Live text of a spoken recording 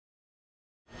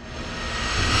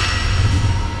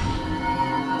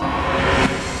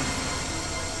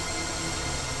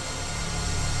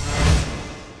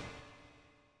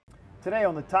Today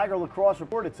on the Tiger Lacrosse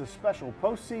Report, it's a special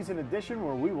postseason edition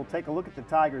where we will take a look at the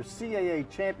Tigers' CAA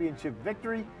championship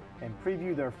victory and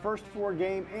preview their first 4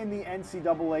 game in the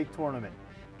NCAA tournament.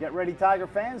 Get ready, Tiger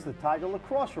fans. The Tiger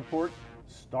Lacrosse Report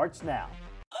starts now.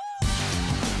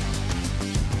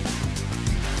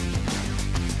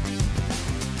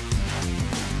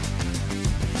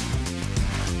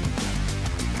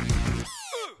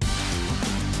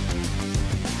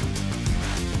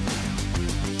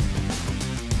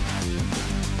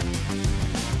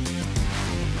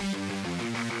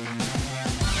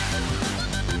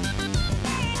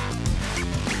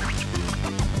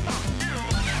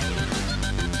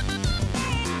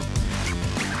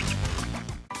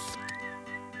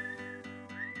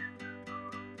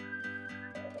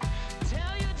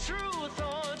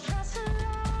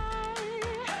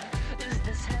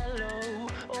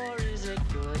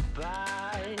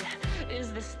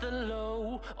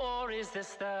 Or is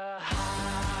this the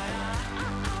high?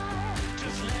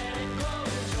 Just let it go,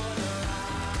 enjoy the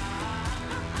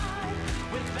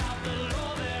ride. Without the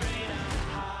low, there ain't a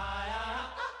high.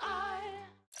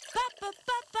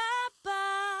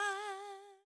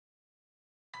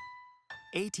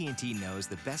 AT&T knows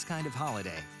the best kind of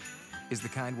holiday is the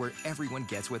kind where everyone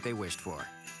gets what they wished for.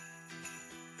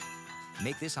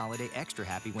 Make this holiday extra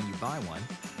happy when you buy one,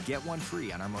 get one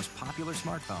free on our most popular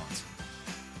smartphones.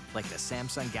 Like the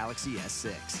Samsung Galaxy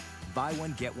S6. Buy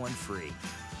one, get one free.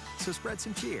 So spread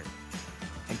some cheer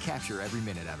and capture every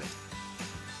minute of it.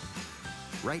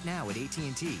 Right now at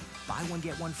AT&T, buy one,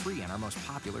 get one free on our most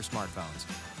popular smartphones.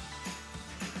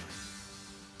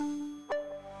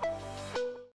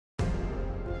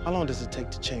 How long does it take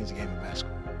to change the game of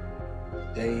basketball?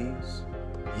 Days,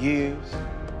 years,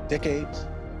 decades?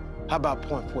 How about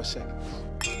 0.4 seconds?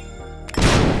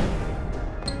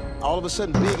 All of a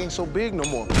sudden, big ain't so big no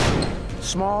more.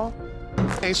 Small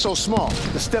ain't so small.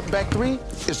 The step back 3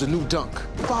 is the new dunk.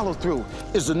 Follow through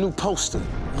is the new poster.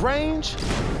 Range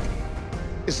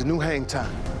is the new hang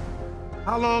time.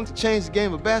 How long to change the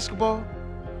game of basketball?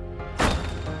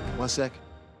 1 second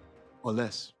or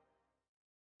less.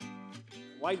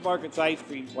 Wise Market's ice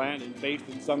cream plant is based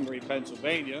in Sunbury,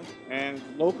 Pennsylvania, and it's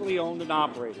locally owned and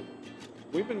operated.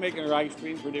 We've been making our ice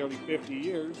cream for nearly 50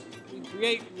 years. We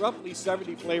create roughly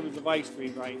 70 flavors of ice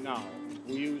cream right now.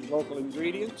 We use local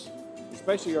ingredients,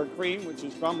 especially our cream, which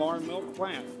is from our milk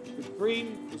plant. The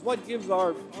cream is what gives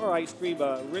our ice cream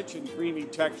a rich and creamy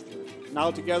texture.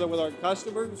 Now, together with our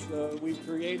customers, we've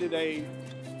created a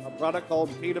product called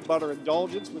Peanut Butter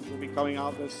Indulgence, which will be coming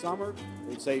out this summer.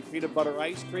 It's a peanut butter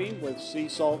ice cream with sea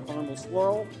salt caramel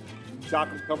swirl and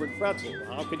chocolate-covered pretzel.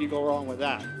 How can you go wrong with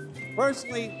that?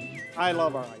 Personally, I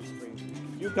love our ice cream.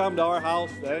 If you come to our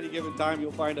house at any given time,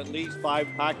 you'll find at least 5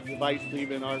 packets of ice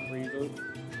cream in our freezer.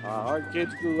 Our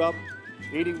kids grew up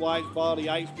eating Wise quality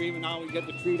ice cream, and now we get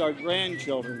to treat our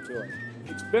grandchildren to it.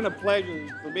 It's been a pleasure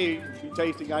for me to be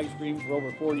tasting ice cream for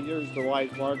over 40 years to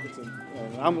Wise Markets, and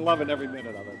I'm loving every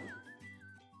minute of it.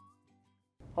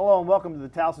 Hello and welcome to the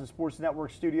Towson Sports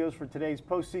Network studios for today's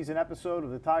postseason episode of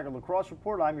the Tiger Lacrosse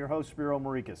Report. I'm your host, Spiro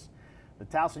Morekas. The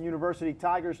Towson University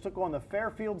Tigers took on the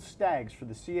Fairfield Stags for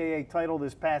the CAA title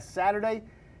this past Saturday.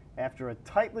 After a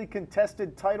tightly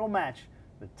contested title match,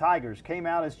 the Tigers came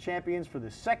out as champions for the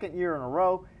 2nd year in a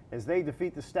row as they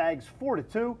defeat the Stags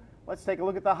 4-2. Let's take a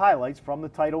look at the highlights from the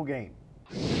title game.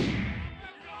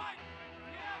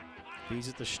 Feeds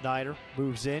it to Schneider,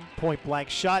 moves in,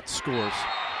 point-blank shot, scores.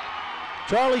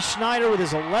 Charlie Schneider with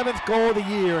his 11th goal of the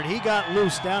year, and he got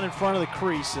loose down in front of the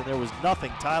crease, and there was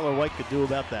nothing Tyler White could do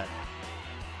about that.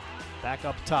 Back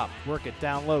up top, work it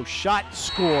down low, shot,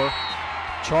 score,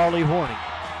 Charlie Horning.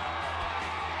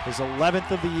 His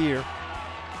 11th of the year,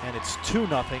 and it's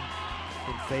 2-0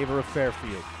 in favor of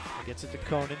Fairfield. Gets it to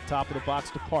Conan, top of the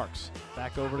box to Parks.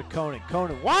 Back over to Conan.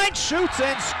 Conan wide shoots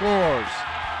and scores.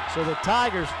 So the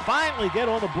Tigers finally get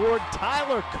on the board.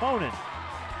 Tyler Conan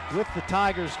with the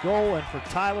Tigers goal, and for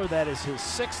Tyler that is his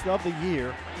 6th of the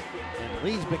year, and the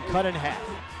lead's been cut in half.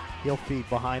 He'll feed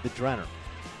behind the Drenner.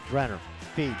 Drenner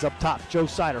feeds up top, Joe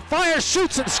Sider fires,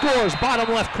 shoots and scores.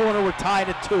 Bottom left corner, we're tied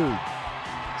at 2.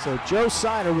 So Joe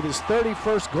Sider with his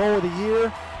 31st goal of the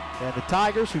year, and the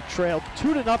Tigers, who trailed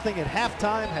 2-0 at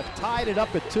halftime, have tied it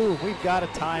up at 2, and we've got a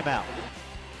timeout.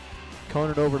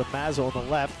 Conan over to Mazzo on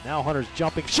the left. Now Hunter's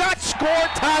jumping. Shot, score,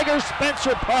 Tigers,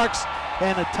 Spencer Parks,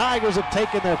 and the Tigers have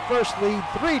taken their first lead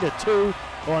 3-2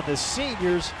 on the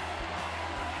seniors'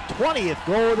 20th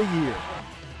goal of the year.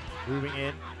 Moving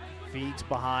in, feeds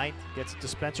behind, gets it to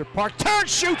Spencer Parks, turns,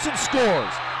 shoots, and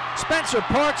scores. Spencer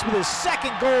Parks with his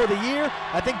 2nd goal of the year.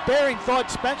 I think Bering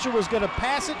thought Spencer was going to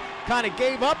pass it, kind of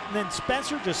gave up, and then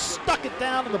Spencer just stuck it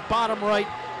down in the bottom right,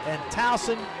 and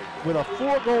Towson with a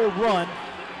 4-goal run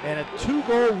and a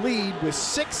 2-goal lead with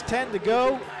 6:10 to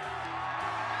go.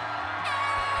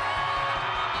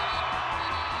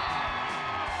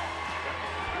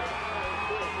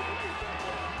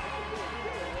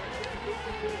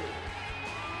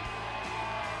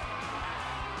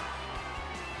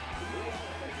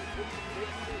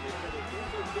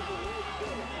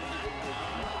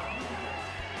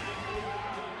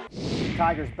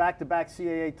 Tigers' back-to-back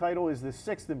CAA title is the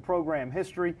 6th in program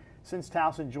history since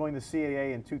Towson joined the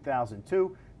CAA in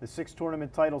 2002. The 6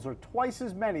 tournament titles are twice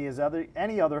as many as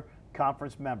any other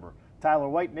conference member. Tyler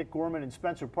White, Nick Gorman, and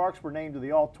Spencer Parks were named to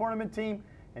the all-tournament team,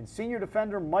 and senior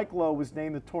defender Mike Lowe was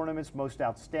named the tournament's most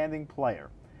outstanding player.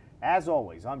 As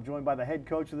always, I'm joined by the head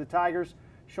coach of the Tigers,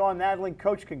 Sean Nadelen.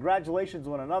 Coach, congratulations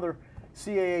on another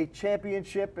CAA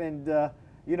championship, and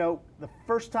you know, the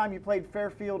first time you played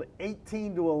Fairfield,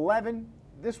 18-11.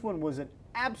 This one was an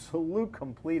absolute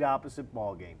complete opposite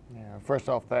ball game. Yeah, first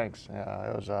off, thanks.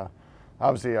 It was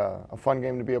obviously a fun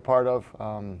game to be a part of,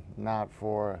 not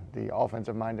for the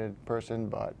offensive-minded person,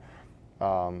 but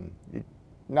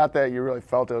not that you really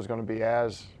felt it was going to be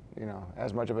as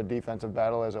much of a defensive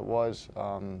battle as it was.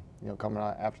 Coming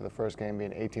out after the first game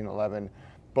being 18-11,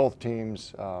 both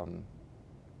teams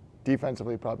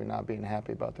defensively probably not being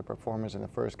happy about their performance in the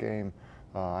first game.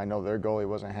 I know their goalie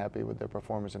wasn't happy with their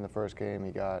performance in the first game.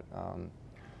 He got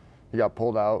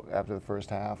pulled out after the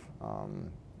first half.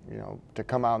 To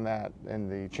come out in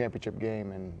the championship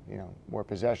game, and where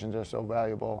possessions are so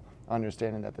valuable,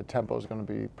 understanding that the tempo is going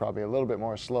to be probably a little bit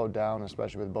more slowed down,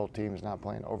 especially with both teams not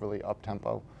playing overly up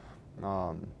tempo.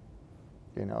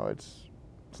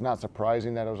 It's not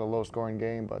surprising that it was a low-scoring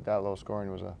game, but that low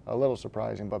scoring was a little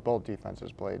surprising. But both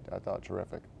defenses played, I thought,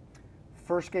 terrific.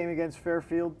 First game against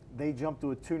Fairfield, they jumped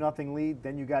to a 2-0 lead.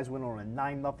 Then you guys went on a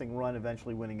 9-0 run,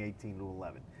 eventually winning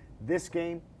 18-11. This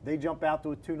game, they jump out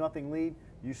to a 2-0 lead.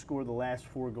 You score the last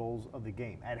 4 goals of the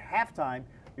game. At halftime,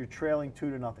 you're trailing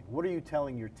 2-0. What are you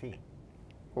telling your team?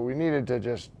 Well, we needed to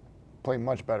just play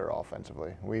much better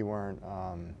offensively. We weren't.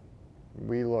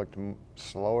 We looked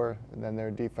slower than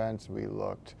their defense. We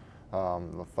looked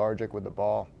lethargic with the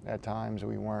ball at times.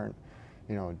 We weren't,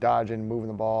 dodging, moving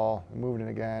the ball, moving it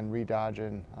again,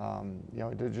 re-dodging.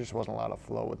 There just wasn't a lot of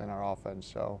flow within our offense.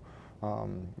 So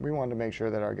we wanted to make sure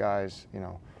that our guys,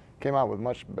 came out with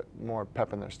much more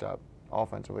pep in their step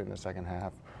offensively in the second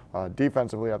half.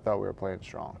 Defensively, I thought we were playing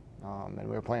strong, and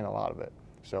we were playing a lot of it.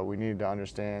 So we needed to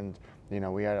understand,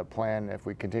 we had a plan if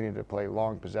we continued to play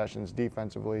long possessions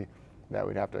defensively, that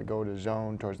we'd have to go to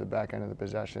zone towards the back end of the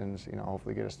possessions,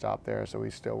 hopefully get a stop there. So we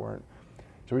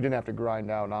didn't have to grind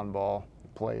out on ball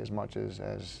play as much as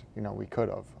we could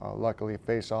have. Luckily,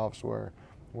 face-offs were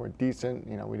decent.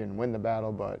 We didn't win the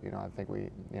battle, but I think we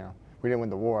didn't win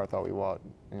the war. I thought we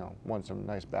won some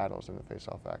nice battles in the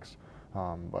face-off X.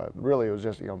 But really, it was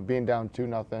just being down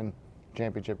 2-0,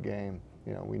 championship game.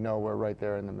 We know we're right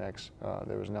there in the mix.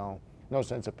 There was no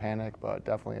sense of panic, but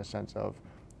definitely a sense of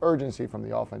urgency from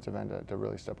the offensive end to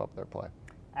really step up their play.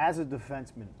 As a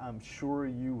defenseman, I'm sure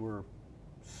you were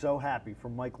so happy for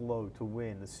Mike Lowe to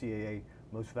win the CAA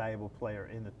Most Valuable Player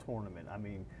in the tournament. I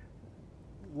mean,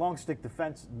 long stick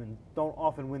defensemen don't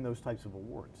often win those types of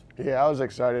awards. Yeah, I was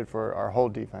excited for our whole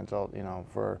defense,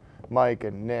 for Mike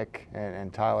and Nick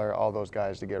and Tyler, all those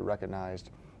guys to get recognized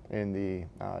in the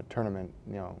tournament,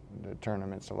 the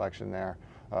tournament selection there.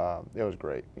 It was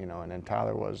great, and then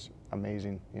Tyler was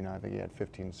amazing. I think he had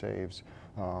 15 saves.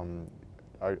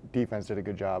 Our defense did a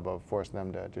good job of forcing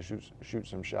them to shoot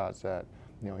some shots that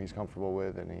he's comfortable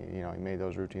with, and he made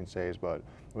those routine saves. But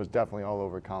it was definitely all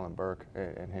over Colin Burke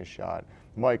and his shot.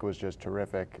 Mike was just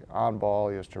terrific on ball.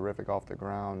 He was terrific off the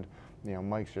ground.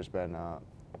 Mike's just been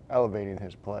elevating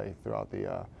his play throughout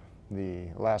the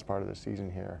last part of the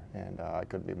season here, and I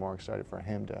couldn't be more excited for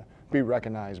him to be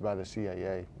recognized by the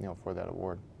CAA, for that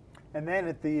award. And then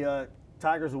at the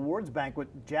Tigers Awards banquet,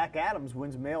 Jack Adams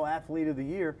wins Male Athlete of the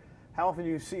Year. How often do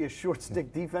you see a short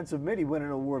stick defensive midi win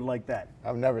an award like that?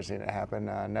 I've never seen it happen.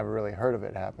 Never really heard of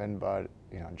it happen, but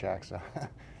Jack's,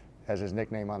 as his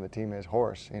nickname on the team is,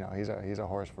 Horse. He's a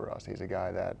horse for us. He's a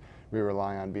guy that we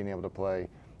rely on being able to play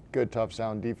good, tough,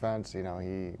 sound defense.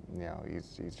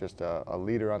 He's just a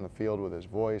leader on the field with his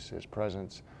voice, his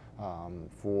presence.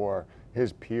 For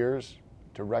his peers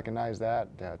to recognize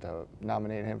that, to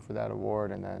nominate him for that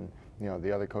award, and then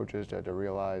the other coaches to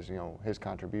realize his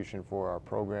contribution for our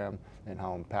program and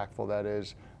how impactful that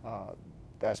is,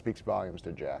 that speaks volumes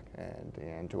to Jack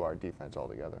and to our defense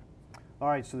altogether. All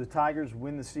right, so the Tigers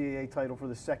win the CAA title for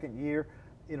the second year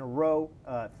in a row,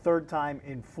 third time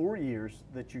in 4 years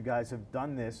that you guys have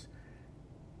done this.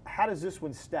 How does this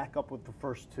one stack up with the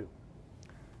first two?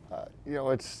 You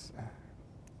know,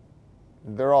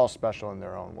 they're all special in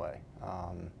their own way.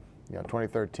 You know,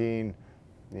 2013,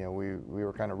 you know, we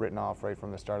were kind of written off right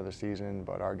from the start of the season,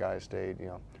 but our guys stayed, you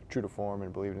know, true to form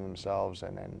and believed in themselves,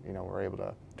 and then, you know, we're able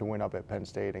to win up at Penn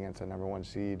State against the #1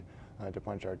 seed to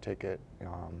punch our ticket.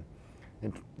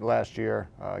 And last year,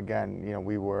 again, you know,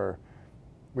 we were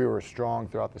strong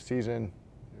throughout the season.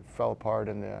 It fell apart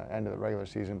in the end of the regular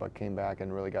season, but came back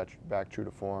and really got back true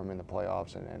to form in the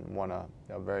playoffs and won a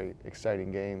very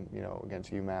exciting game, you know,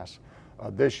 against UMass.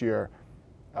 This year,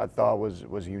 I thought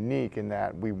was unique in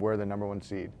that we were the #1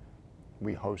 seed.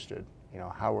 We hosted. You know,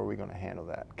 how are we going to handle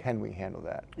that? Can we handle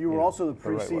that? You were also the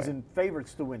right preseason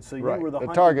favorites to win, so you Right. were the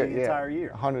hunted target, the entire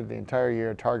year. Hunted the entire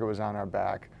year. Target was on our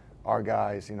back. Our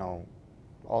guys, you know,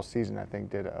 all season I think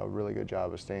did a really good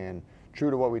job of staying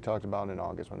true to what we talked about in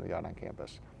August when we got on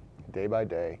campus. Day by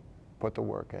day, put the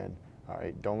work in. All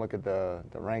right, don't look at the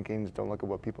rankings. Don't look at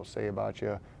what people say about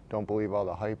you. Don't believe all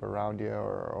the hype around you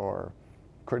or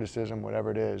criticism,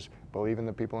 whatever it is. Believe in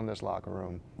the people in this locker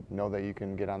room. Know that you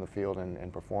can get on the field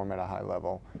and perform at a high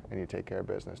level, and you take care of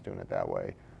business doing it that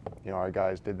way. You know, our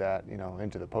guys did that, you know,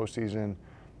 into the postseason.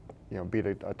 You know, beat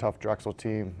a tough Drexel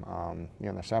team, you know,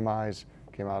 in the semis,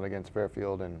 came out against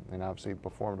Fairfield and obviously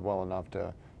performed well enough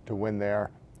to win there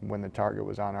when the target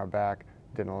was on our back.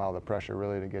 Didn't allow the pressure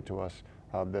really to get to us.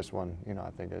 This one, you know,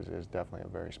 I think is definitely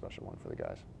a very special one for the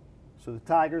guys. So the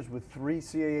Tigers with 3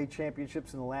 CAA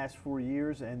championships in the last 4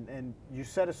 years, and you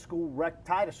set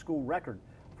tied a school record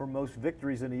for most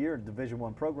victories in a year in Division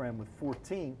I program with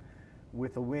 14.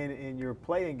 With a win in your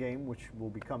playing game, which will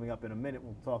be coming up in a minute,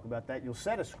 we'll talk about that. You'll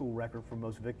set a school record for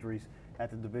most victories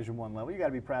at the Division I level. You got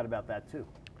to be proud about that too.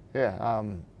 Yeah,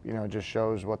 you know, it just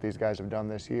shows what these guys have done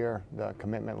this year, the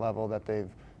commitment level that they've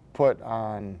put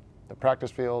on the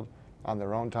practice field, on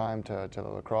their own time to the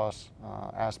lacrosse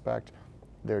aspect,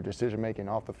 their decision making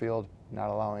off the field, not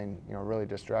allowing, you know, really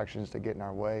distractions to get in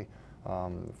our way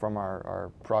from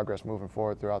our progress moving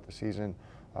forward throughout the season.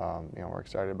 You know, we're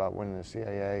excited about winning the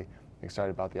CAA.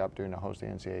 Excited about the opportunity to host the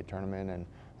NCAA tournament, and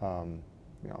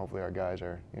you know, hopefully our guys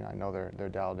are, you know, I know they're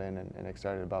dialed in and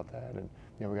excited about that, and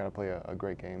you know, we got to play a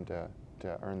great game to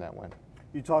earn that win.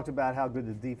 You talked about how good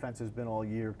the defense has been all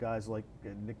year. Guys like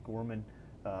Nick Gorman,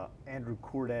 Andrew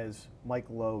Cortez, Mike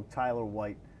Lowe, Tyler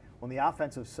White. On the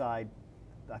offensive side,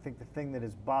 I think the thing that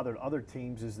has bothered other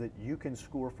teams is that you can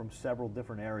score from several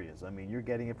different areas. I mean, you're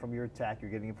getting it from your attack,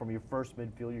 you're getting it from your first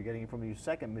midfield, you're getting it from your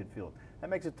second midfield. That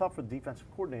makes it tough for defensive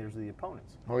coordinators of the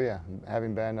opponents. Oh yeah,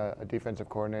 having been a defensive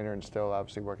coordinator and still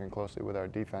obviously working closely with our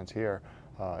defense here,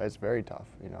 it's very tough,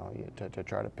 you know, to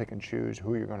try to pick and choose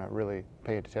who you're going to really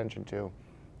pay attention to.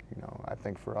 You know, I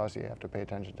think for us, you have to pay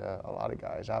attention to a lot of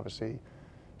guys. Obviously,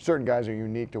 certain guys are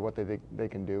unique to what they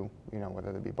can do, you know,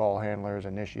 whether they be ball handlers,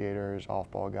 initiators,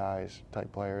 off-ball guys,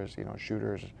 type players, you know,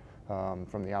 shooters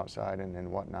from the outside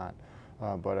and whatnot.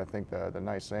 But I think the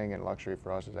nice thing and luxury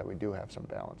for us is that we do have some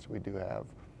balance. We do have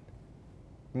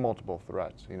multiple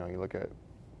threats. You know, you look at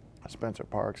Spencer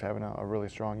Parks having a really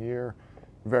strong year,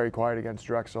 very quiet against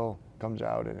Drexel, comes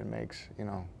out and it makes, you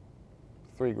know,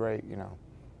 three great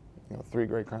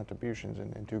contributions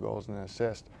and 2 goals and an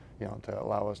assist, you know, to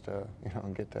allow us to, you know,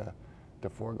 get to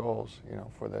 4 goals, you know,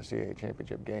 for the CAA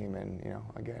championship game. And, you know,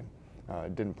 again,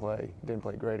 didn't play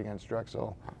great against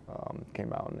Drexel,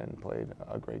 came out and played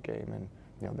a great game. And,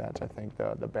 you know, that's, I think,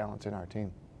 the balance in our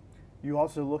team. You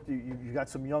also you got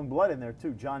some young blood in there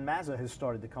too. John Mazza has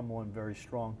started to come on very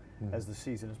strong as the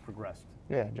season has progressed.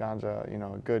 Yeah, John's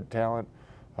a good talent.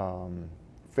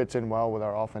 Fits in well with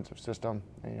our offensive system,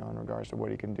 you know, in regards to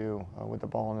what he can do with the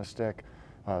ball on his stick.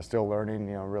 Still learning,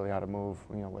 you know, really how to move,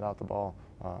 you know, without the ball.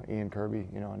 Ian Kirby,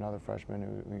 you know, another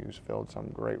freshman who's filled some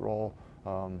great role,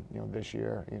 you know, this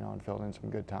year, you know, and filled in some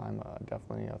good time.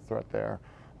 Definitely a threat there.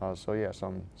 So yeah,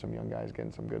 some young guys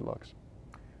getting some good looks.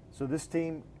 So this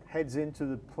team heads into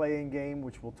the playing game,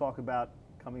 which we'll talk about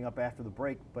coming up after the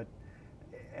break. But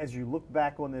as you look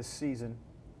back on this season,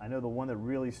 I know the one that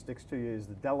really sticks to you is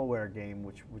the Delaware game,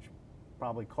 which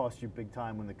probably cost you big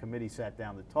time when the committee sat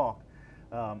down to talk.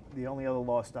 The only other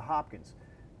loss to Hopkins.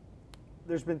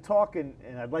 There's been talk, and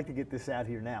I'd like to get this out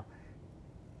here now,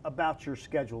 about your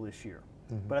schedule this year.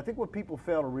 But I think what people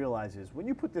fail to realize is when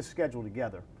you put this schedule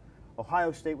together,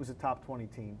 Ohio State was a top 20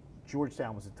 team,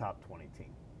 Georgetown was a top 20 team.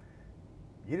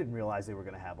 You didn't realize they were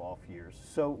going to have off years.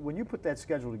 So when you put that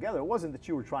schedule together, it wasn't that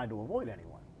you were trying to avoid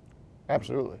anyone.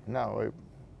 Absolutely. No,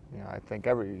 you know, I think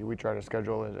we try to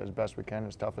schedule it as best we can,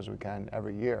 as tough as we can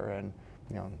every year. And,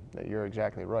 you know, you're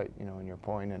exactly right, you know, in your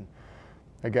point. And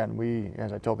again,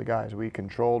 as I told the guys, we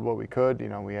controlled what we could. You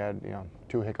know, we had, you know,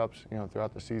 2 hiccups, you know,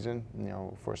 throughout the season, you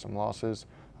know, for some losses.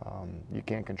 you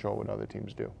can't control what other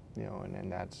teams do, you know,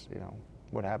 and that's, you know,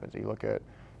 what happens. You look at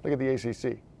the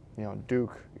ACC, you know,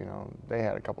 Duke, you know, they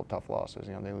had a couple tough losses.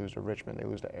 You know, they lose to Richmond, they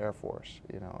lose to Air Force.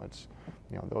 You know, it's,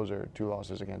 you know, those are 2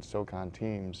 losses against SoCon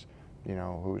teams, you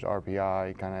know, whose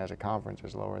RPI kind of as a conference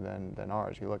is lower than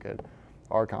ours. You look at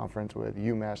our conference with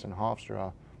UMass and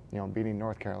Hofstra, you know, beating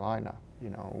North Carolina.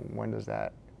 You know, when does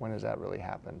that really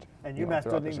happen? And you know, UMass throughout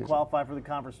doesn't the even season? qualify for the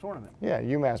conference tournament. Yeah,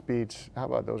 UMass beats, how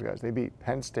about those guys? They beat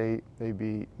Penn State, they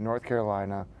beat North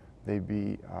Carolina, they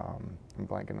beat, I'm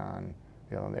blanking on,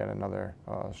 you know, they had another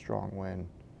strong win.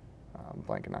 I'm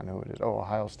blanking on who it is. Oh,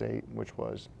 Ohio State, which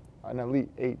was an Elite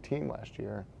 8 team last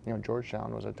year. You know,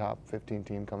 Georgetown was a top 15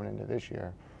 team coming into this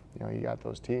year. You know, you got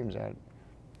those teams that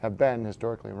have been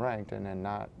historically ranked and then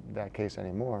not that case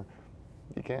anymore.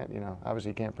 You can't, you know,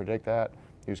 obviously you can't predict that.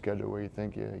 You schedule where you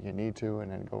think you need to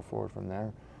and then go forward from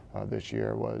there. This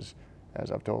year was,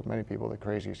 as I've told many people, the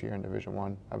craziest year in Division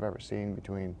I I've ever seen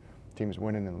between teams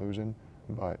winning and losing.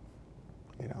 But,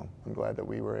 you know, I'm glad that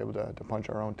we were able to punch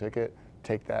our own ticket,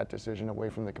 take that decision away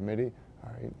from the committee,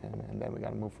 all right, and then we got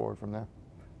to move forward from there.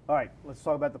 All right, let's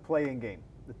talk about the play-in game.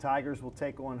 The Tigers will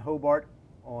take on Hobart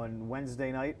on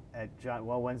Wednesday night at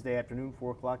Wednesday afternoon,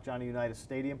 4 o'clock, Johnny Unitas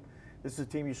Stadium. This is a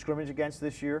team you scrimmage against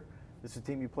this year. This is a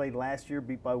team you played last year,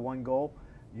 beat by 1 goal.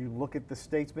 You look at the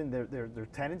Statesmen; they're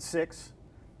 10-6,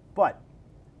 but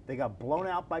they got blown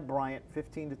out by Bryant,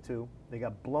 15-2. They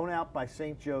got blown out by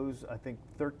St. Joe's, I think,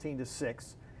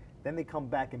 13-6. Then they come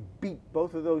back and beat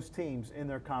both of those teams in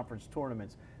their conference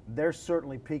tournaments. They're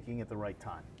certainly peaking at the right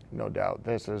time. No doubt.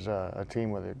 This is a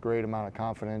team with a great amount of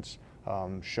confidence,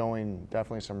 showing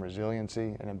definitely some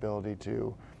resiliency and ability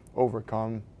to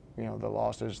overcome, you know, the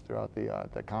losses throughout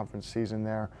the conference season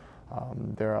there.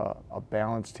 They're a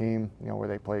balanced team, you know, where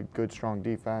they play good, strong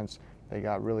defense. They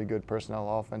got really good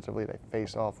personnel offensively. They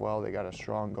face off well. They got a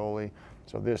strong goalie.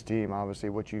 So this team, obviously,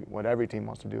 what every team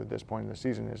wants to do at this point in the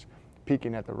season is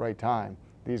peaking at the right time.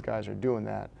 These guys are doing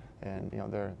that, and you know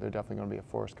they're definitely going to be a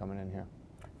force coming in here.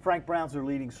 Frank Brown's their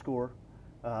leading scorer.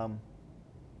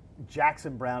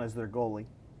 Jackson Brown is their goalie.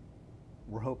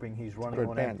 We're hoping he's running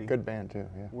on empty. Good band too.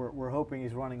 Yeah. We're hoping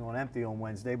he's running on empty on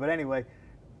Wednesday. But anyway,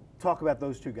 talk about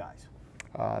those two guys.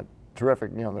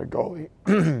 Terrific. You know, their goalie.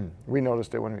 We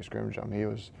noticed it when we scrimmaged him. He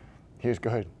was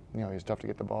good. You know, he's tough to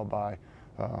get the ball by.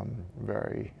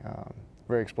 Very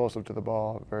explosive to the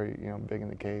ball. Very, you know, big in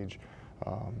the cage.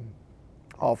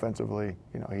 Offensively,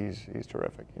 you know, he's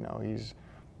terrific. You know,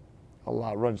 a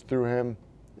lot runs through him,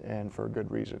 and for a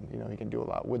good reason. You know, he can do a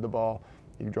lot with the ball.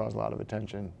 He draws a lot of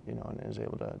attention, you know, and is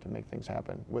able to make things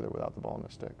happen with or without the ball in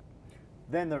the stick.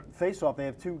 Then the face-off, they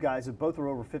have two guys that both are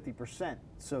over 50%.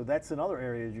 So that's another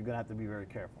area you're going to have to be very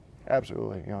careful.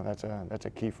 Absolutely. You know, that's a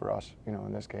key for us, you know,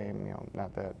 in this game. You know,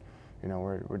 not that, you know,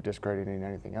 we're discrediting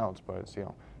anything else, but it's, you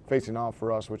know, facing off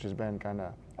for us, which has been kind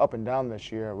of up and down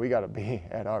this year. We got to be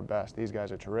at our best. These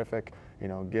guys are terrific, you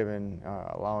know,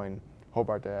 allowing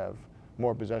Hobart to have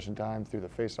more possession time through the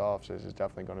face-offs is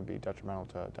definitely going to be detrimental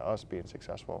to us being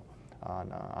successful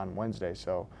on Wednesday.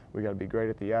 So we got to be great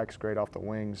at the X, great off the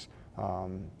wings,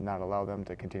 not allow them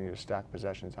to continue to stack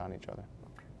possessions on each other.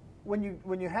 When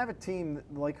you have a team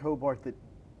like Hobart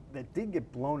that did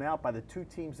get blown out by the two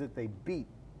teams that they beat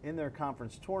in their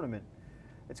conference tournament,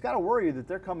 it's got to worry you that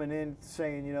they're coming in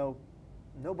saying, you know,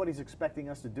 nobody's expecting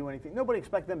us to do anything. Nobody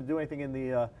expected them to do anything in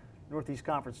the Northeast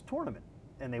Conference tournament,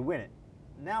 and they win it.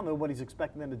 Now nobody's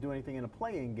expecting them to do anything in a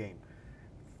play-in game.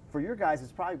 For your guys,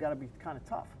 it's probably got to be kind of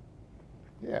tough.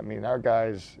 Yeah, I mean, our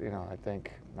guys, you know, I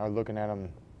think are looking at them,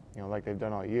 you know, like they've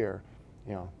done all year.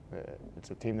 You know,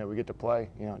 it's a team that we get to play.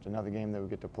 You know, it's another game that we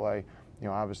get to play. You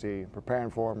know, obviously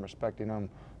preparing for them, respecting them,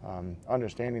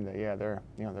 understanding that, yeah, they're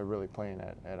really playing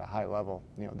at a high level,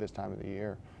 you know, this time of the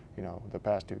year, you know, the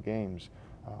past 2 games.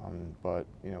 But,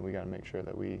 you know, we got to make sure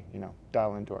that we, you know,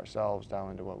 dial into ourselves,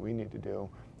 dial into what we need to do,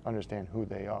 understand who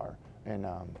they are, and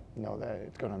know that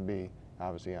it's going to be,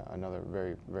 obviously, another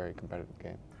very, very competitive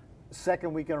game.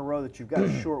 Second week in a row that you've got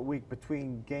a short week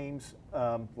between games.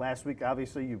 Last week,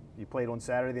 obviously, you played on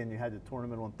Saturday and you had the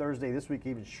tournament on Thursday. This week,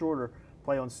 even shorter,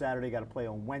 play on Saturday, got to play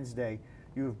on Wednesday.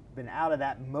 You've been out of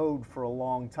that mode for a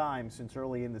long time since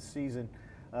early in the season.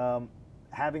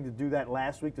 Having to do that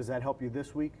last week, does that help you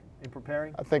this week in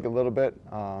preparing? I think a little bit.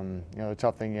 You know, the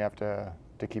tough thing you have to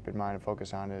keep in mind and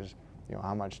focus on is, you know,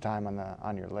 how much time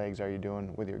on your legs are you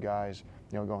doing with your guys?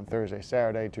 You know, going Thursday,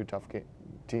 Saturday, 2 tough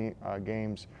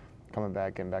games. Coming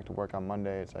back, getting back to work on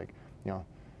Monday, it's like, you know,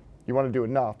 you want to do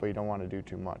enough, but you don't want to do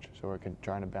too much. So we're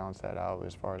trying to balance that out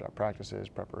as far as our practices,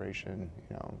 preparation,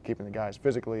 you know, keeping the guys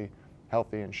physically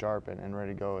healthy and sharp and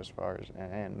ready to go as far as,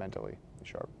 and mentally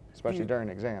sharp. especially during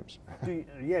exams.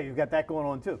 Yeah, you've got that going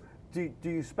on too. Do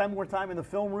you spend more time in the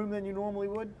film room than you normally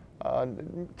would?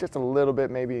 Just a little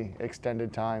bit, maybe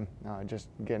extended time, just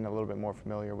getting a little bit more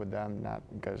familiar with them. Not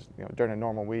because during a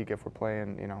normal week, if we're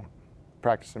playing,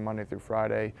 practicing Monday through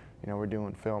Friday, we're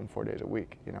doing film 4 days a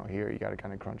week. Here you got to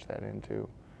kind of crunch that into,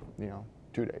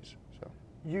 2 days. So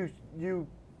You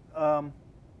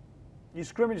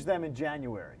scrimmage them in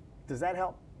January. Does that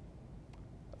help?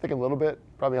 I think a little bit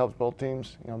probably helps both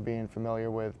teams. Being familiar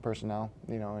with personnel,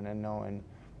 and then knowing.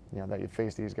 That you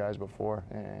faced these guys before,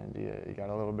 and you got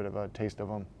a little bit of a taste of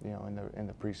them, in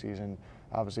the preseason.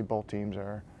 Obviously, both teams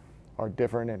are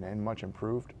different and much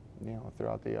improved,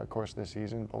 throughout the course of the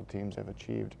season. Both teams have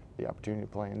achieved the opportunity to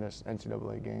play in this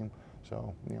NCAA game,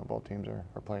 so both teams are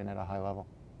playing at a high level.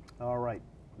 All right,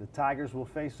 the Tigers will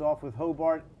face off with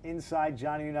Hobart inside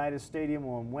Johnny Unitas Stadium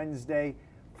on Wednesday,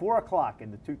 4 o'clock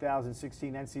in the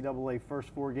 2016 NCAA First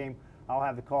Four game. I'll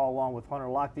have the call along with Hunter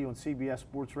Lochte on CBS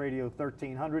Sports Radio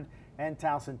 1300 and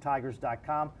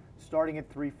TowsonTigers.com starting at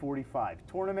 3:45.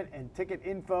 Tournament and ticket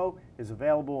info is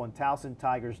available on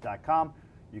TowsonTigers.com.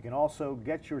 You can also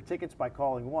get your tickets by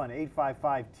calling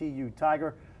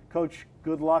 1-855-TU-TIGER. Coach,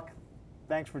 good luck.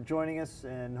 Thanks for joining us,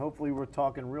 and hopefully we're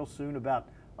talking real soon about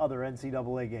other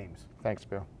NCAA games. Thanks,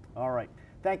 Bill. All right.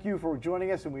 Thank you for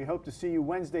joining us, and we hope to see you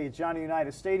Wednesday at Johnny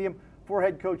Unitas Stadium. For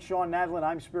head coach Sean Nadelen,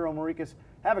 I'm Spiro Morekas.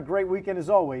 Have a great weekend as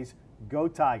always. Go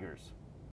Tigers.